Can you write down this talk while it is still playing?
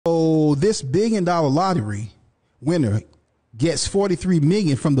this $1 billion lottery winner gets 43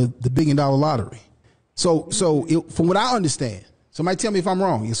 million from the $1 billion lottery. So from what I understand, somebody tell me if I'm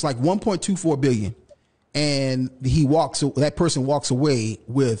wrong, it's like 1.24 billion, and that person walks away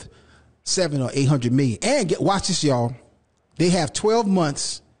with 700 or 800 million. And watch this, y'all. They have 12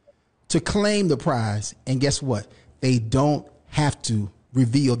 months to claim the prize, and guess what? They don't have to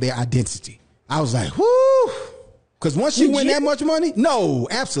reveal their identity. I was like, whoo! Because once you win that much money, no,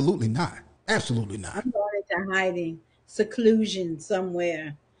 absolutely not. Absolutely not. I'm going into hiding, seclusion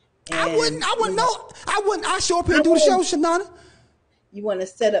somewhere. I wouldn't know. I show up here and do the show, Shanana. You want to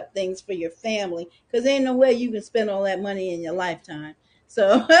set up things for your family, because there ain't no way you can spend all that money in your lifetime.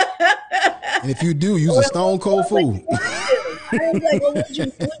 So, and if you do, use a stone cold fool. I was like, well, what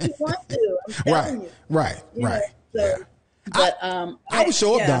you want to? I'm telling you. Right. So, but I would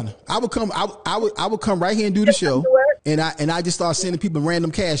show up, Donna. I would come. I would come right here and do the show, and I just start sending people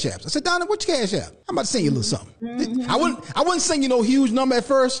random cash apps. I said, Donna, what's your cash app? I'm about to send you a little something. Mm-hmm. I wouldn't send you no huge number at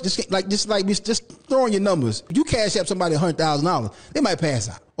first. Just throwing your numbers. You cash app somebody $100,000, they might pass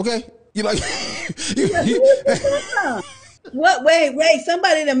out. Okay, you like. What? Wait!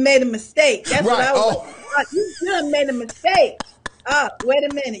 Somebody done made a mistake. That's right. What I was like. You done made a mistake. Wait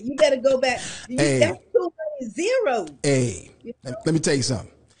a minute. You better go back. Hey. That's too many zeros. Hey, let me tell you something.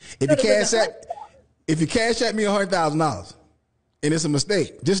 If you cash at me $100,000 and it's a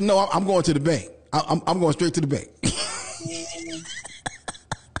mistake, just know I'm going to the bank. I'm going straight to the bank.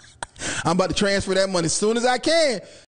 I'm about to transfer that money as soon as I can.